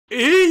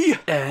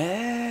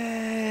EAIR,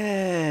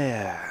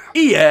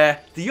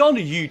 the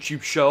only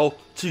YouTube show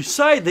to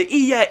say the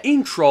EAIR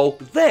intro,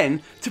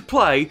 then to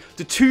play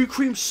the 2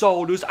 cream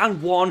sodas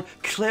and 1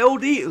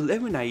 cloudy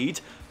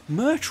lemonade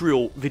merch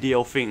reel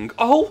video thing.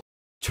 Oh,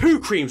 2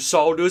 cream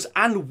sodas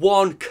and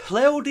 1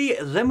 cloudy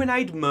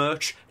lemonade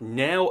merch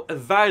now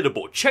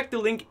available. Check the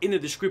link in the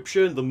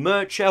description, the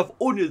merch shelf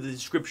under the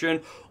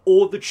description,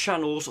 or the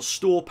channel's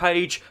store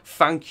page.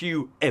 Thank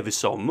you ever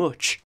so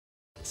much.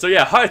 So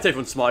yeah, hi to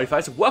everyone, Smiley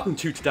Face, welcome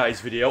to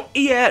today's video.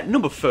 EAIR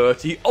number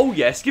 30, oh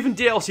yes, given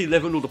DLC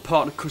 11 or the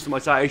partner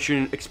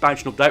customization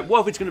expansion update,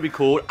 whatever it's going to be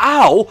called.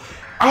 Ow!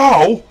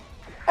 Ow!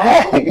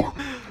 Ow!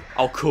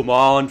 Oh, come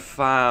on,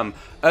 fam.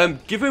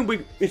 Given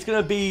we're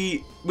gonna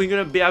be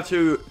able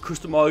to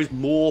customize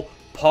more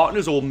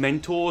partners or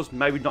mentors,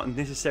 maybe not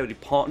necessarily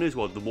partners,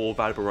 well, they're more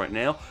available right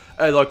now.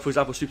 Like, for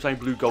example, Super Saiyan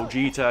Blue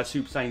Gogeta,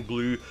 Super Saiyan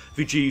Blue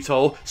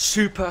Vegito,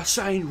 Super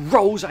Saiyan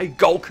Rose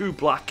Goku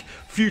Black,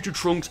 Future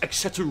Trunks,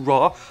 etc.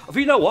 But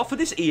you know what? For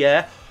this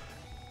EAIR,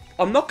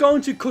 I'm not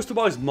going to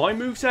customize my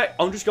moveset,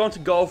 I'm just going to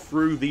go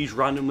through these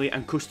randomly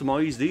and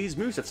customize these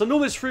movesets. So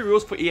normally there's 3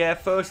 rules for EAIR.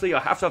 Firstly, I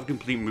have to have a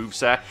complete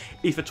moveset,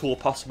 if at all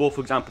possible.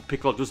 For example,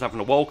 Piccolo doesn't have an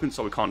awoken,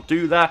 so we can't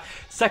do that.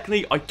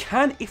 Secondly, I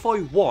can, if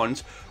I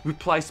want,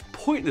 replace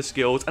pointless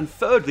skills. And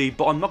thirdly,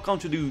 but I'm not going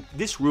to do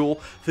this rule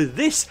for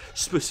this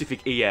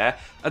specific EAIR,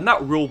 and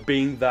that rule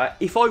being that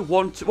if I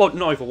want to, well,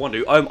 not if I want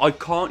to, I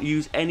can't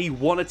use any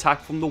one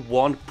attack from the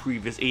one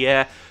previous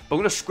EAIR. But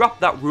I'm going to scrap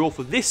that rule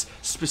for this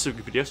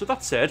specific video. So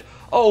that said,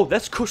 oh,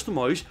 let's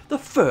customize the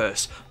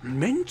first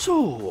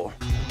mentor.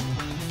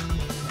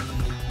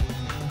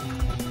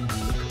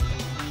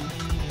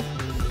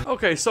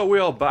 Okay, so we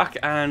are back,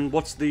 and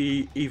what's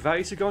the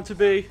evasive going to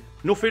be?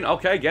 Nothing.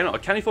 Okay, again, I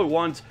can, if I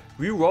want,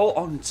 reroll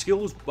on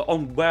skills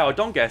on where I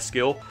don't get a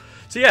skill.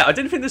 So yeah, I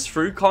didn't think this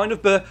through, kind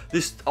of, but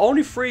there's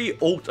only 3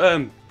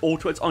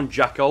 ultimates on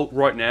Jacko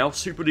right now.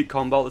 Super Elite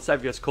Combo, the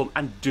Savior's Come,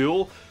 and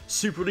Duel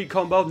Super Elite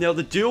Combo. Now,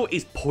 the Duel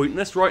is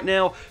pointless right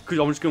now, because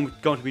I'm just going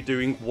to be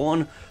doing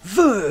 1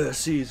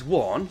 versus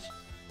 1.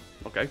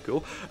 Okay,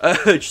 cool.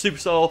 Super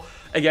Soul,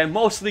 again,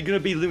 mostly going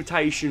to be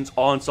limitations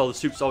on, so the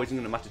Super Soul isn't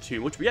going to matter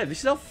too much. But yeah, this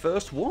is our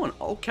first one.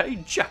 Okay,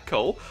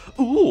 Jacko.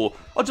 Ooh,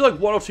 I'll do like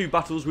 1 or 2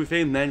 battles with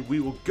him, then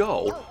we will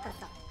go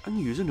and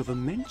use another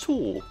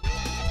mentor.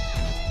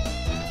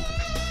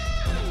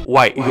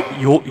 Wait,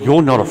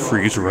 you're not a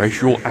freezer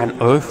race, you're an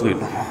earthling.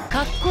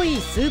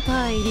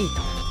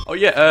 Oh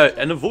yeah,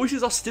 and the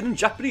voices are still in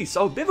Japanese,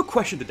 so a bit of a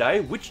question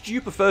today. Which do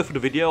you prefer for the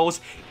videos?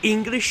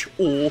 English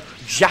or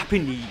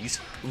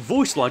Japanese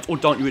voice lines, or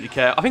don't you really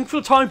care? I think for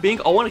the time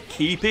being, I want to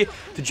keep it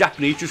to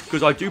Japanese just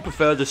because I do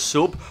prefer the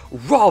sub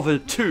rather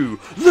to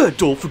the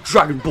dub for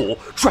Dragon Ball,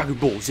 Dragon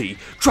Ball Z,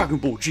 Dragon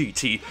Ball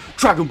GT,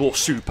 Dragon Ball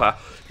Super,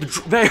 the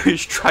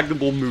various Dragon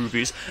Ball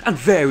movies, and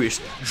various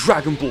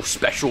Dragon Ball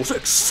specials,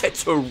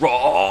 etc.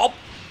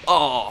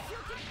 Oh,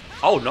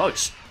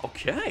 nice.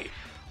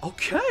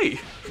 Okay,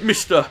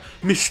 Mr.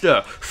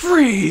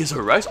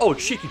 Freezer Race. Oh,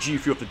 cheeky G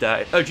for the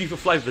day. G for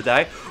flavor of the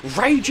day.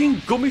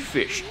 Raging Gummy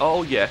Fish.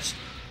 Oh, yes.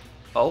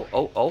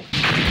 Oh.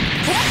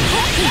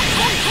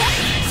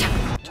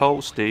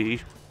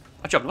 Toasty.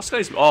 Actually, I'm not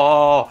saying his...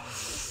 Oh.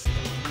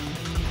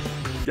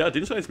 Yeah, I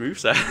didn't say his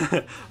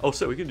moveset. Oh,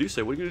 sir, what are you going to do,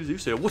 sir? What are you going to do,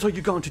 sir? What are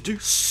you going to do,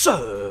 sir?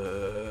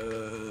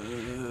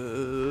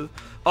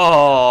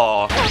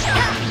 Oh.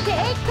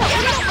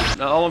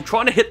 No, I'm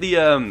trying to hit the,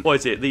 what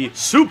is it? The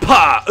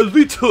Super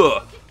Elite.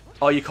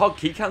 Oh, you can't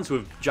key cancel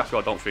with Jacko,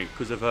 I don't think,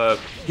 because of,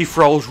 he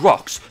throws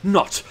rocks,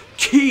 not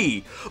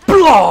key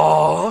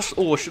blast.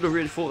 Oh, I should have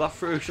really thought that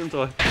through, shouldn't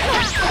I?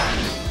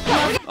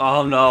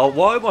 Oh, no.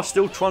 Why am I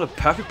still trying to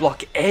perfect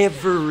block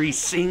every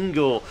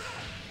single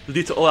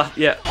little,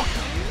 yeah.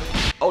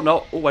 Oh,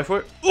 no. Oh, wait for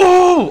it.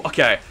 Oh,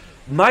 okay.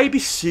 Maybe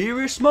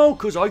serious mode,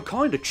 because I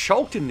kind of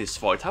choked in this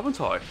fight,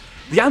 haven't I?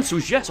 The answer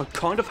is yes, I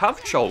kind of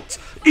have choked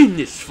in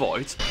this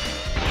fight.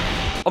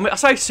 I mean, I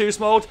say serious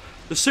mode,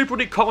 the Super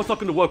Elite Combo's not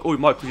going to work. Oh, it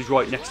might, because he's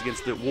right next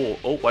against the wall.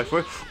 Oh, wait for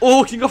it.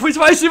 Oh, can you go for his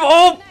face?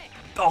 Oh,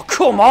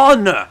 come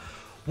on.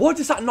 Why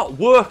does that not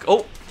work?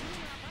 Oh,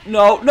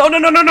 no.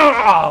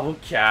 Oh,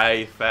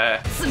 okay,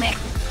 fair.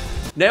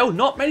 Now,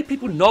 not many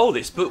people know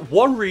this, but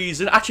one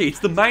reason, actually, it's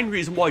the main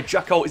reason why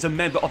Jacko is a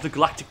member of the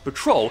Galactic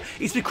Patrol,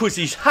 is because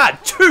he's had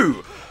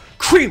 2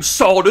 cream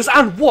sodas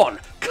and 1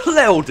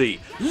 cloudy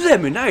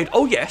lemonade.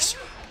 Oh yes.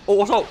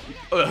 Also,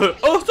 I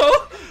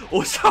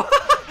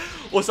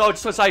just want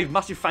to say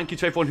massive thank you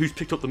to everyone who's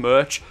picked up the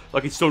merch.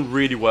 Like, it's done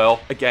really well.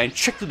 Again,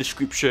 check the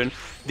description,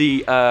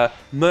 the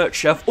merch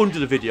shelf under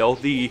the video,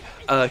 the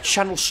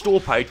channel store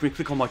page. When you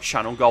click on my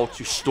channel, go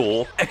to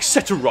store,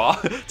 etc.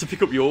 to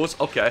pick up yours.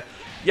 Okay.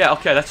 Yeah,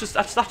 okay,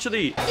 that's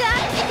actually...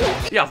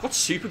 Yeah, I've got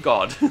Super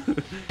God.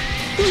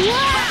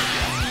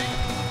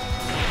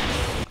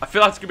 I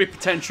feel like it's going to be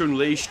potential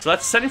unleashed. So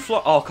let's send him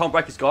fly. Oh, I can't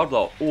break his guard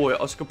though. Oh,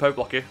 I was going to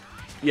block it.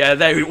 Yeah,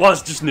 there it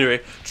was. Just knew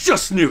it.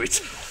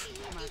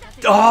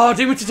 Oh, I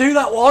didn't mean to do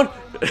that one.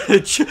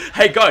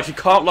 Hey guys, you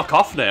can't lock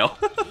off now.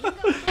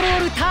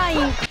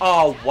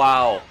 Oh,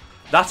 wow.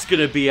 That's going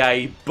to be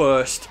a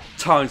burst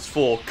times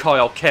 4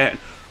 Kaioken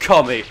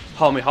Kami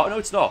Hami Ha. No,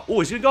 it's not. Oh,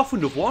 he's gonna go for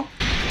another one.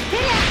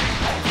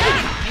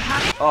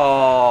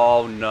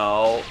 Oh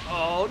no.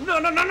 Oh no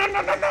no no no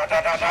no no no no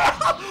no.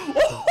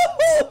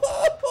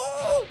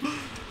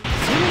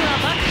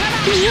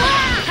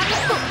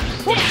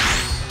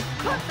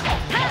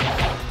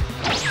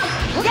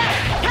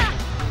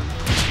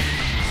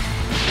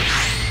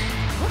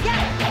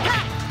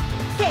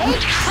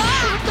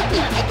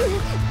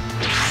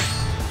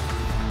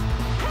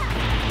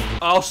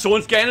 Oh,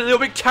 someone's getting a little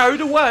bit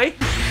carried away.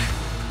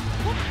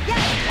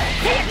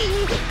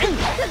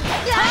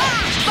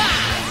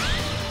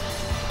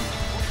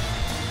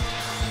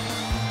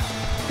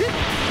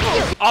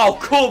 Oh,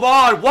 come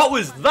on. What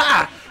was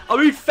that? I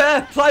mean,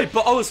 fair play,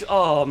 but I was...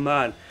 Oh,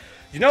 man.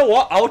 You know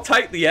what? I'll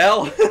take the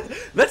L.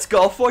 Let's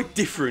go for a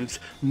different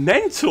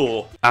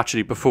mentor.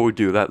 Actually, before we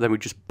do that, let me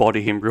just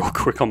body him real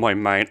quick on my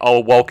main. Oh,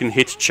 Walking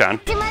Hit-chan.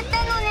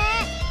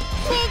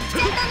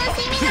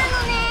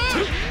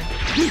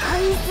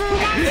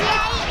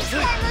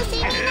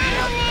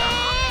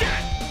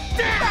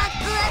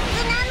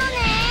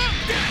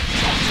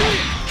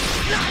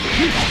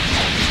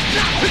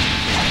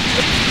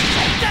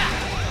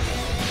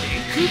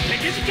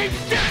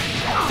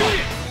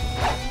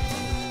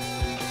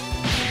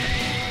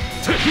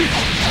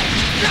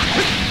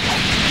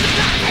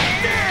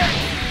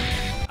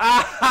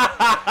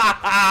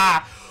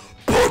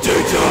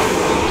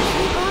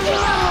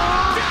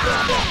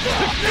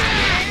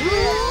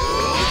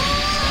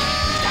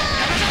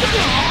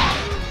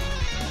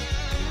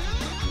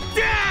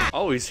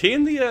 Oh, is he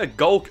in the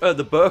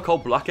the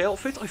Burcol black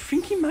outfit? I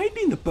think he may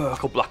be in the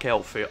Burcol black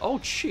outfit. Oh,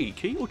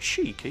 cheeky, oh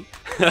cheeky.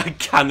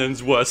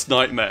 Cannon's worst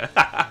nightmare.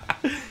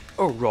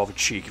 Oh, rather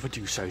cheeky if I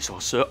do say so,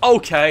 sir.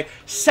 Okay,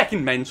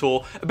 second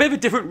mentor. A bit of a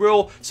different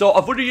rule. So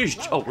I've already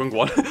used... Oh, wrong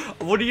one.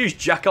 I've already used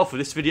Jackal for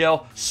this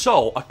video,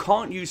 so I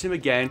can't use him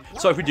again.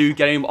 So if we do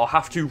get him, I'll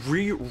have to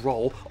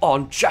re-roll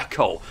on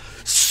Jackal.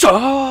 So,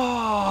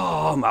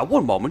 man,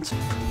 one moment.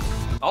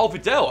 Oh,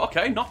 Videl.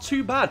 Okay, not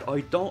too bad.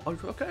 I don't...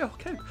 Okay,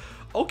 okay.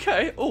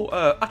 Okay. Oh,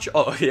 actually...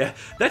 Oh, yeah.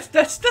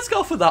 Let's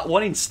go for that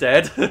one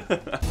instead.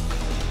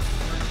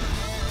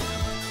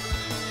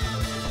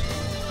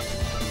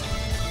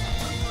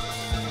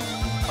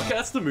 Okay,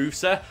 that's the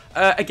moveset.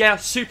 Again,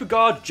 Super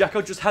Guard,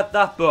 Jacko just had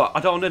that, but I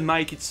don't want to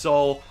make it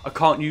so I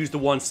can't use the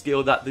one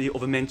skill that the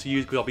other mentor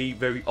use because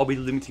I'll be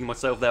limiting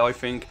myself there, I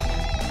think.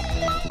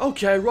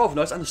 Okay, rather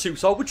nice, and the Super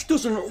Soul, which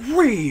doesn't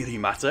really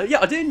matter. Yeah,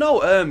 I didn't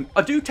know.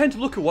 I do tend to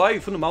look away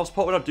from the mouse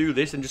part when I do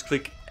this and just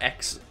click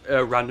X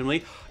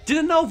randomly.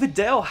 Didn't know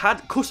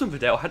Custom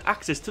Videl had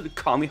access to the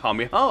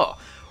Kamehameha.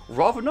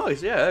 Rather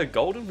nice, yeah,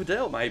 golden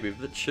Videl maybe, with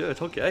the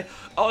shirt, okay.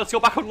 Oh, let's go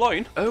back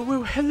online. Oh,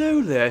 well,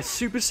 hello there,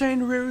 Super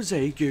Saiyan Rose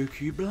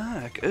Goku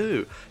Black.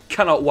 Oh,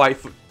 cannot wait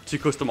to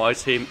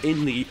customize him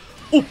in the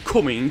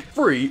upcoming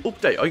free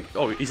update.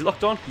 Oh, is he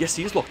locked on? Yes,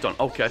 he is locked on.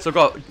 Okay, so I've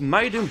got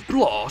Maiden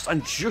Blast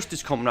and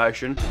Justice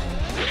combination.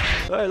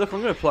 Hey, look,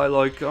 I'm going to play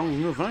like, I'm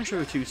going to vanish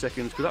over 2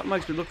 seconds, because that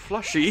makes me look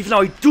flashy, even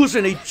though he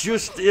doesn't, he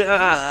just...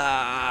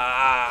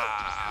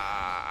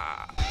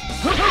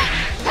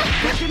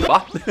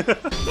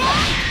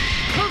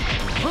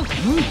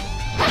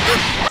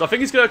 So I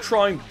think he's going to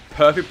try and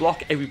perfect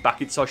block every back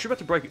hit, so I should have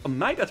to break it. I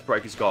may have to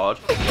break his guard.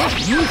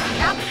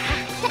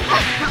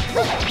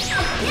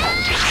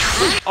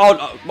 Oh,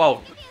 no,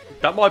 well,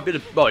 that might be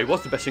the... Well, it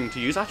was the best thing to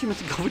use. I actually meant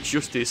to go with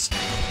Justice.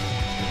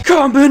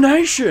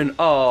 Combination!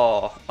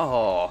 Oh,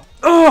 oh,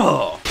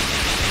 oh!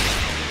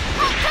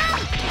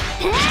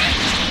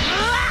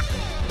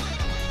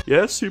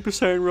 Yeah, Super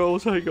Saiyan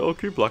rolls, hey,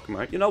 Goku Black,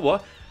 mate. You know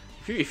what?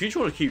 If you just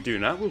want to keep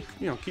doing that, we'll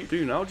keep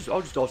doing that. I'll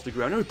just dodge the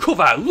ground and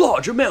cover a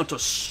large amount of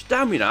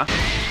stamina.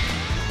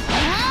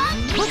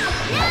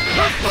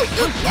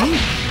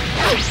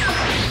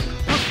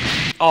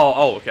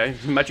 Oh, okay.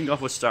 Imagine going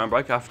for a stand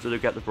break after they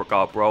get the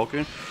guard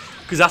broken,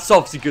 because that's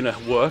obviously gonna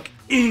work,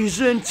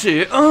 isn't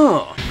it?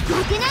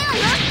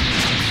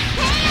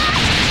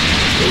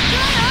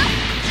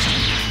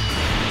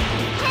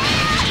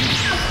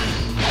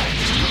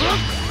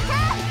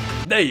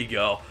 There you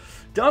go.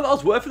 Damn, that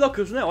was worth it though,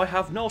 because now I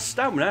have no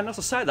stamina, and as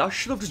I said, I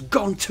should have just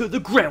gone to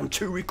the ground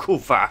to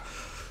recover.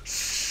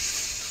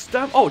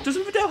 Oh,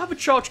 doesn't Videl have a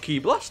charge key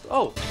blast?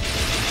 Oh.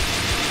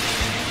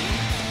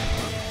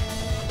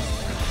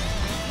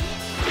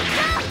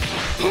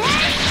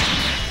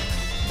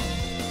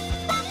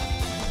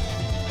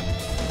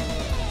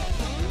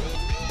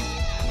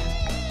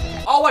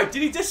 Oh wait,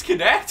 did he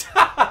disconnect?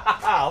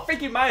 I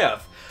think he may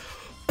have.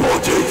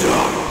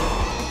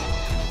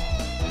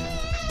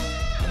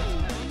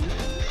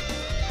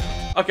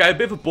 Okay, a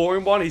bit of a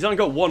boring one. He's only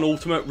got one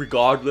ultimate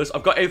regardless.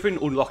 I've got everything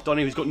unlocked on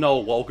him. He's got no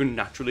Wogan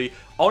naturally.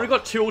 I only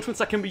got 2 ultimates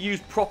that can be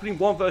used properly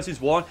 1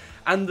 versus 1.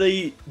 And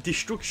the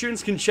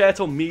Destructions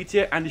Concerto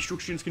Meteor and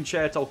Destructions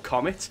Concerto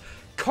Comet.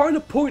 Kind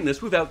of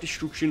pointless without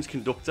Destructions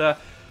Conductor.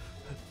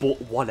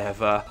 But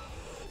whatever.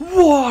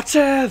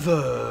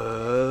 Whatever.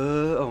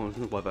 Oh,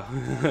 whatever.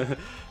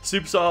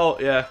 Supercell,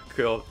 yeah,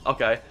 cool.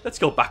 Okay, let's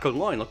go back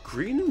online. Like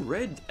green and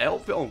red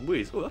outfit on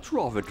Wiz. Oh, that's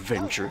rather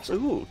adventurous.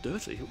 Oh,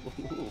 dirty.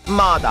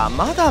 まだ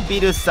まだ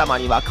ビルス様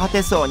には勝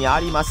てそうにあ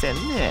りません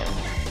ね。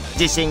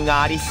自信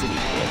がありすぎて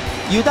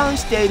油断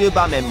している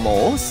場面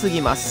も多す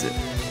ぎます。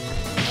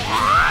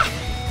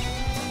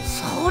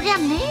そりゃ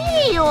ね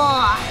えよ。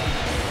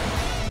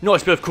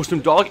 Nice bit of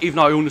custom dog, even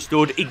though I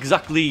understood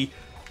exactly,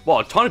 well,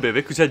 a tiny bit of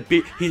it, because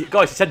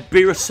guys, he said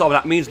Beerus, so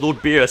that means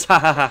Lord Beerus.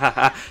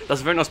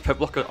 That's a very nice pep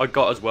block I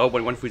got as well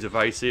when he went for his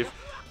evasive.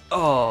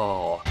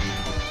 Oh.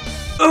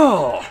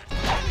 Oh.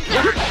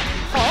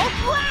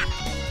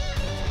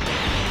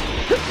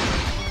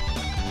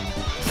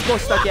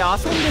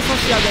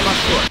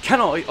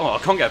 Can I? Oh, I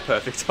can't get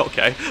perfect.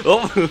 Okay.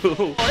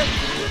 Oh.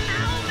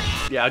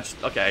 Yeah,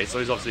 okay, so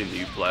he's obviously a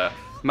new player.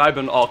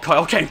 Maybe, oh,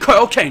 Kyle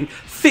Kane,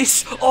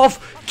 Fist of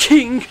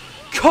King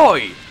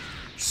Kai.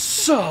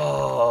 So,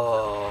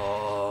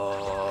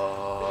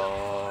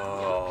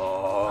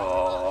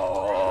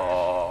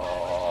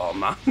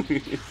 man.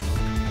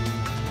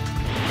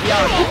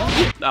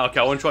 Okay,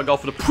 I want to try and go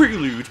for the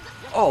prelude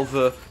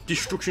of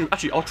destruction.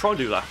 Actually, I'll try and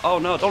do that. Oh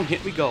no, don't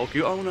hit me,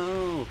 Goku. Oh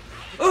no.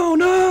 Oh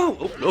no.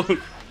 Oh, no.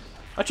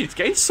 Actually, it's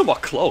getting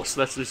somewhat close.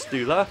 Let's just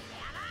do that.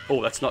 Oh,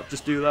 let's not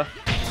just do that.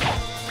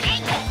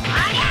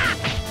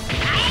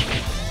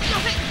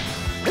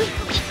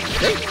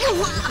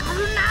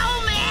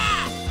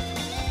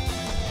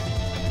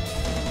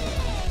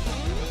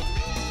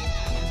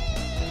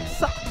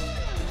 Sa,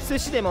 寿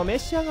司でも召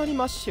し上がり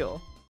ましょう。